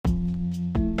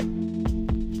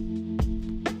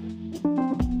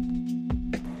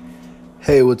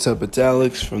Hey, what's up? It's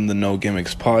Alex from the No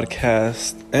Gimmicks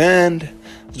podcast, and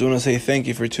I just want to say thank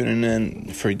you for tuning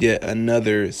in for yet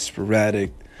another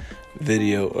sporadic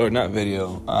podcast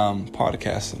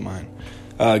of mine.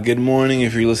 Good morning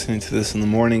if you're listening to this in the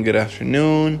morning, good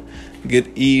afternoon,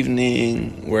 good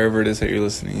evening, wherever it is that you're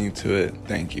listening to it.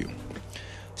 Thank you.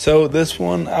 So this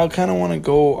one, I kind of want to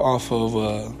go off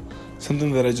of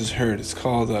something that I just heard. It's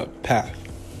called a path.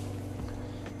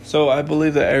 So I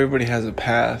believe that everybody has a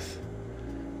path.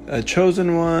 A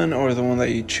chosen one or the one that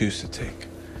you choose to take.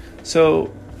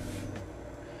 So,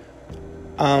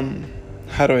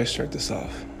 how do I start this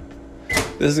off?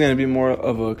 This is going to be more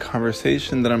of a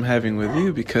conversation that I'm having with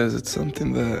you because it's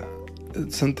something that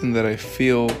I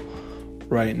feel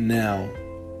right now.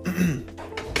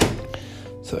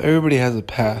 So everybody has a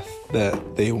path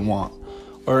that they want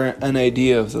or an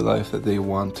idea of the life that they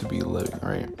want to be living,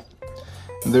 right?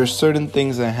 And there's certain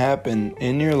things that happen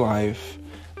in your life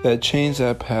that change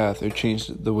that path or change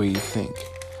the way you think.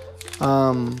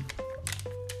 For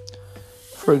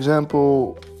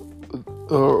example,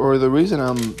 or the reason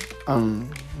I'm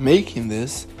making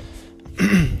this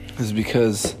is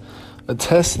because a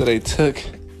test that I took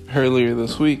earlier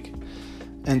this week,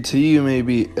 and to you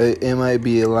it might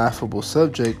be a laughable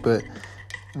subject, but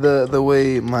the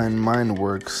way my mind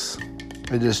works,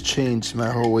 it just changed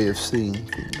my whole way of seeing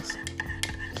things.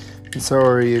 And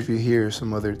sorry if you hear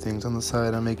some other things on the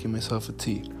side. I'm making myself a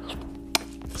tea.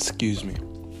 Excuse me.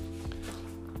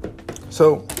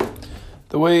 So,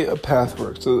 the way a path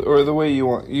works, or the way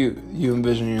you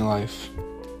envision your life.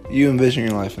 You envision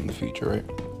your life in the future, right?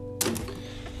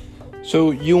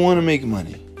 So, you want to make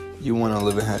money. You want to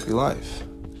live a happy life.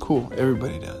 Cool.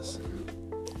 Everybody does.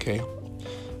 Okay?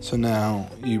 So now,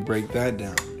 you break that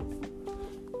down.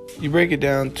 You break it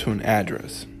down to an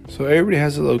address. So everybody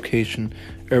has a location.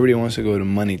 Everybody wants to go to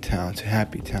Money Town, to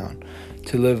Happy Town,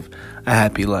 to live a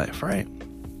happy life, right?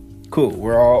 Cool.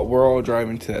 We're all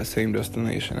driving to that same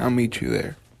destination. I'll meet you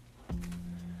there.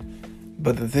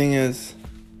 But the thing is,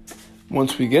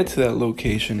 once we get to that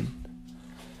location,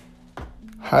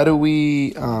 how do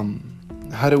we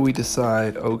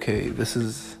decide? Okay, this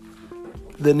is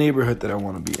the neighborhood that I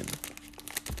want to be in.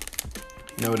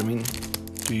 You know what I mean?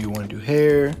 Do you want to do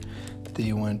hair? Do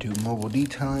you want to do mobile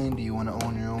detailing? Do you want to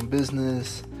own your own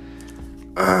business?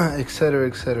 Etc.,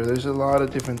 etc. There's a lot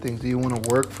of different things. Do you want to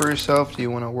work for yourself? Do you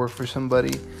want to work for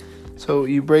somebody? So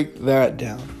you break that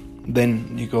down.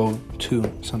 Then you go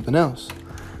to something else.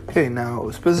 Okay,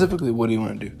 now specifically, what do you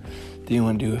want to do? Do you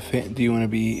want to do you want to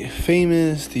be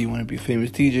famous? Do you want to be a famous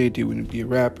DJ? Do you want to be a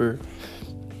rapper?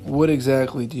 What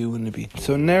exactly do you want to be?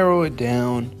 So narrow it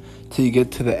down till you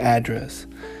get to the address.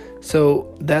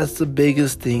 So that's the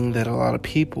biggest thing that a lot of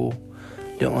people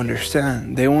don't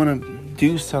understand. They want to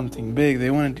do something big. They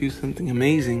want to do something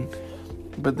amazing,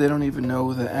 but they don't even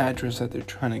know the address that they're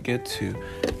trying to get to,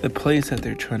 the place that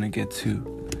they're trying to get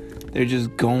to. They're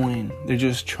just going. They're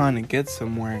just trying to get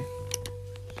somewhere.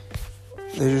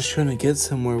 They're just trying to get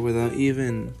somewhere without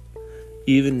even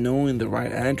knowing the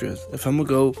right address. If I'm going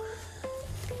to go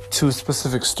to a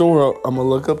specific store, I'm going to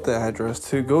look up the address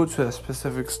to go to a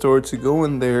specific store, to go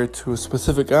in there to a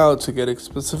specific aisle to get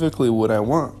specifically what I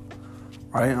want,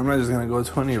 right? I'm not just going to go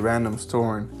to any random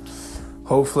store and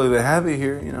hopefully they have it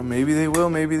here. You know, maybe they will,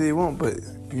 maybe they won't, but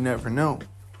you never know.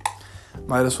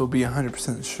 Might as well be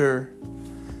 100% sure.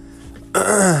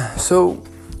 So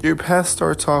your path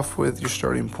starts off with your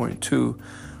starting point to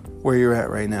where you're at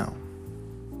right now.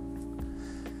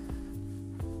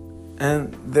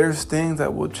 And there's things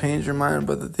that will change your mind,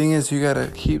 but the thing is, you gotta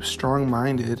keep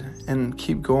strong-minded and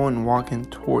keep going, walking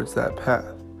towards that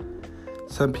path.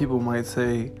 Some people might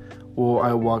say, well,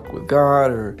 I walk with God,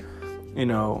 or,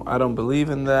 I don't believe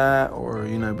in that, or,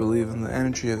 I believe in the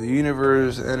energy of the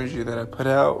universe, the energy that I put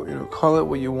out, call it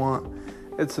what you want.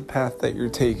 It's a path that you're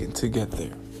taking to get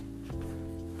there.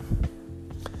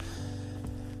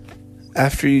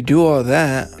 After you do all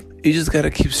that, you just gotta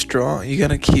keep strong. You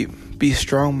gotta be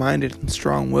strong-minded and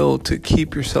strong-willed to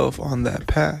keep yourself on that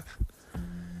path.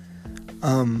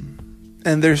 And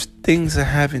there's things that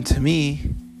happened to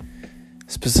me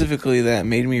specifically that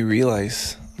made me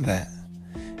realize that.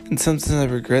 And sometimes I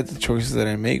regret the choices that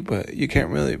I make, but you can't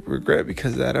really regret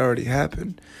because that already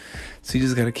happened. So you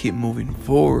just got to keep moving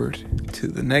forward to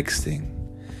the next thing.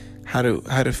 How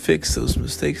to fix those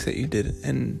mistakes that you did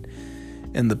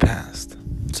in the past.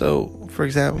 So, for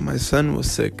example, my son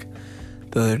was sick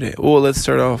the other day. Well, let's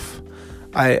start off.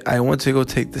 I went to go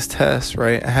take this test,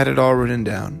 right? I had it all written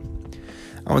down.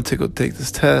 I went to go take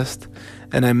this test,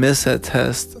 and I missed that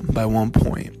test by 1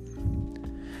 point.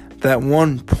 That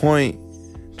 1 point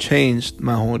changed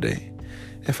my whole day.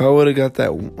 if I would have got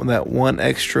that one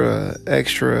extra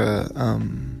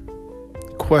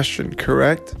question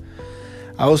correct,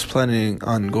 I was planning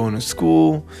on going to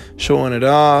school, showing it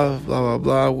off, blah, blah,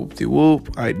 blah,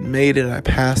 whoop-de-whoop. I made it, I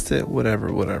passed it,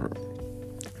 whatever.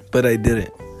 But I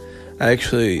didn't. I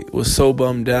actually was so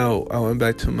bummed out. I went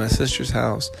back to my sister's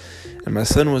house, and my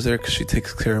son was there because she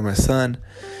takes care of my son.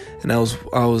 And I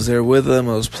was there with him.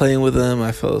 I was playing with him.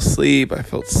 I fell asleep. I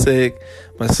felt sick.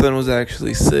 My son was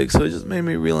actually sick. So it just made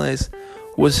me realize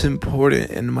what's important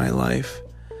in my life.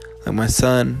 Like my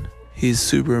son, he's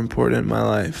super important in my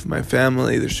life. My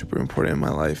family, they're super important in my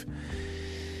life.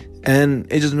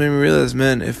 And it just made me realize,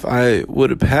 man, if I would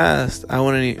have passed, I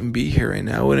wouldn't even be here right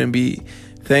now. I wouldn't be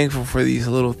thankful for these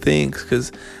little things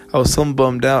because I was so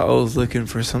bummed out. I was looking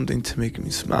for something to make me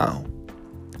smile.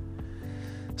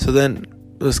 So then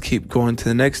let's keep going to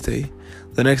the next day.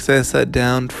 The next day I sat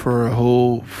down for a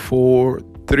whole 4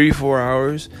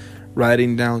 hours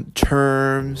writing down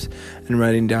terms and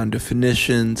writing down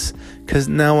definitions, because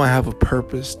now I have a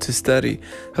purpose to study.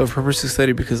 I have a purpose to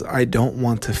study because I don't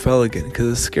want to fail again,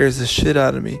 because it scares the shit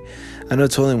out of me. I know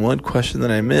it's only one question that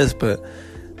I missed, but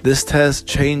this test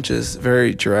changes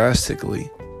very drastically.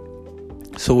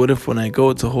 So what if when I go,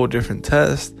 it's a whole different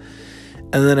test,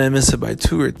 and then I miss it by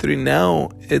 2 or 3? Now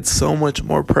it's so much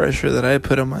more pressure that I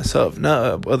put on myself,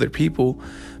 not other people,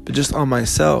 but just on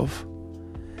myself,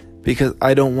 because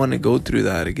I don't want to go through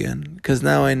that again. Because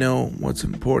now I know what's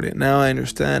important. Now I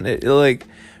understand. It like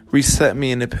reset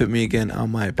me and it put me again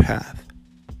on my path.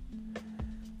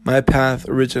 My path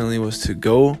originally was to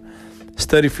go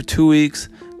study for 2 weeks,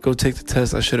 go take the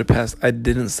test. I should have passed. I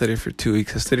didn't study for 2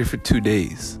 weeks. I studied for 2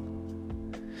 days.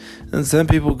 And some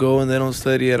people go and they don't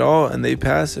study at all and they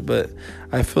pass it. But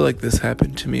I feel like this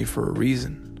happened to me for a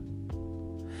reason.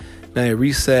 Now I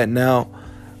reset. Now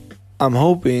I'm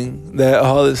hoping that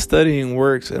all this studying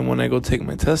works, and when I go take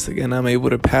my test again, I'm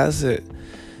able to pass it,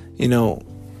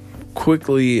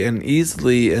 quickly and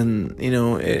easily, and,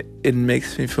 it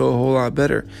makes me feel a whole lot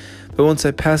better. But once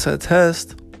I pass that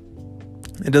test,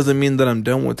 it doesn't mean that I'm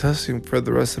done with testing for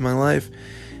the rest of my life.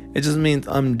 It just means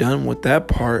I'm done with that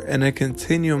part, and I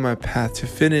continue on my path to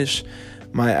finish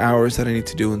my hours that I need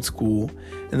to do in school.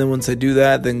 And then once I do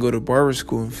that, then go to barber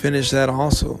school and finish that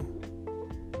also.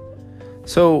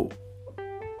 So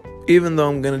even though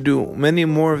I'm going to do many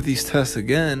more of these tests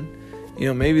again,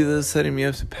 maybe this is setting me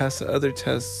up to pass the other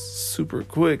tests super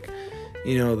quick,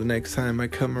 the next time I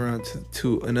come around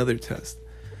to another test.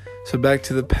 So back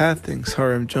to the path thing.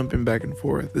 Sorry, I'm jumping back and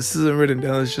forth. This isn't written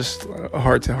down. It's just a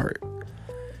heart to heart.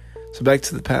 So back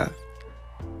to the path.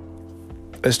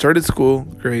 I started school.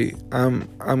 Great.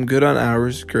 I'm good on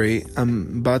hours. Great.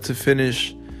 I'm about to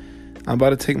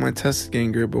take my test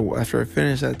again. Great. But after I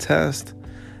finish that test,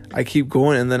 I keep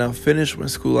going, and then I'll finish my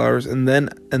school hours, and then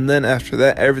after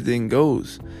that, everything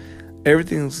goes.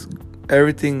 Everything's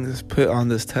put on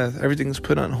this test. Everything's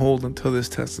put on hold until this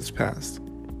test is passed.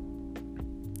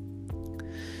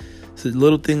 So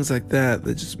little things like that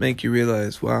just make you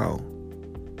realize, wow,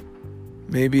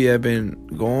 maybe I've been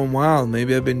going wild.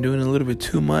 Maybe I've been doing a little bit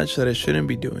too much that I shouldn't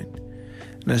be doing,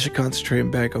 and I should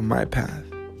concentrate back on my path.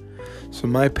 So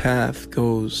my path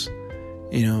goes,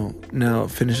 now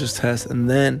finish this test, and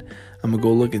then I'm going to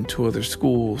go look into other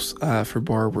schools for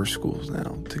barber schools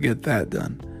now to get that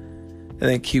done. And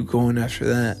then keep going after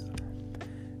that.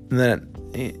 And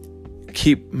then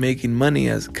keep making money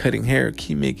as cutting hair.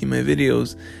 Keep making my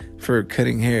videos for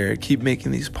cutting hair. Keep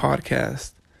making these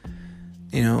podcasts.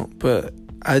 But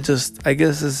I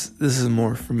guess this is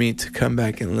more for me to come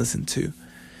back and listen to.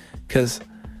 Because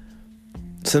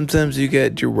sometimes you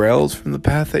get derailed from the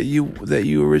path that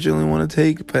you originally want to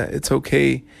take, but it's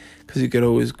okay, because you could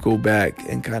always go back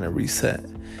and kind of reset.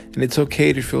 And it's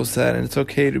okay to feel sad, and it's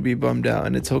okay to be bummed out,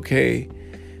 and it's okay,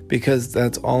 because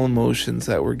that's all emotions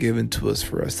that were given to us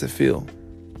for us to feel.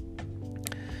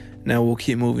 Now we'll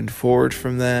keep moving forward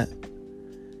from that.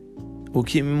 We'll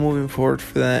keep moving forward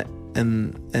for that,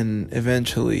 and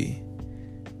eventually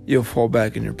you'll fall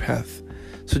back in your path.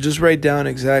 So just write down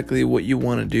exactly what you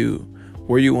want to do,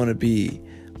 where you want to be,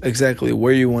 exactly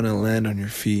where you want to land on your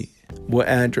feet, what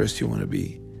address you want to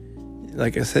be.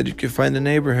 Like I said, you can find the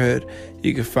neighborhood,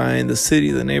 you can find the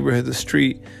city, the neighborhood, the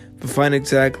street, but find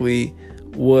exactly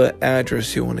what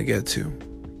address you want to get to.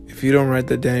 If you don't write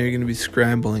that down, you're going to be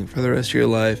scrambling for the rest of your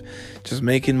life, just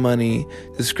making money,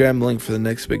 just scrambling for the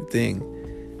next big thing.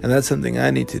 And that's something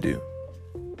I need to do,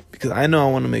 because I know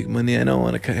I want to make money, I know I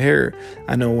want to cut hair,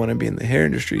 I know I want to be in the hair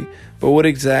industry, but what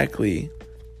exactly,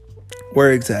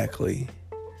 where exactly,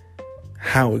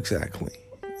 how exactly?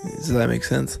 Does that make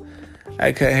sense?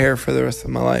 I cut hair for the rest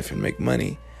of my life and make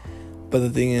money. But the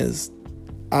thing is,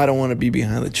 I don't want to be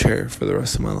behind the chair for the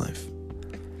rest of my life.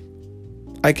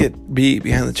 I could be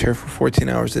behind the chair for 14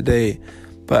 hours a day,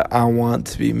 but I want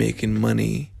to be making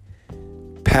money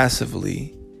passively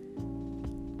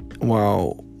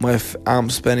while I'm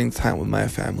spending time with my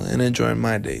family and enjoying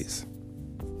my days.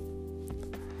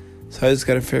 So I just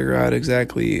got to figure out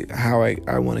exactly how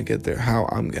I want to get there, how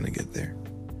I'm going to get there.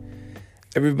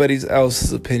 Everybody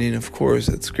else's opinion, of course,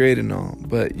 it's great and all,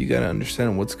 but you got to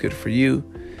understand what's good for you.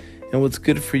 And what's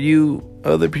good for you,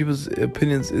 other people's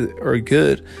opinions are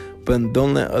good, but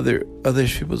don't let other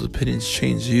people's opinions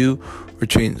change you or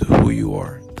change who you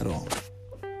are at all.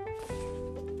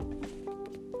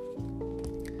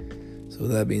 So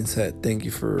with that being said, thank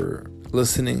you for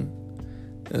listening.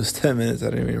 It was 10 minutes.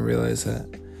 I didn't even realize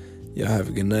that. Y'all have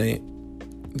a good night,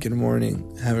 good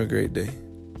morning, have a great day.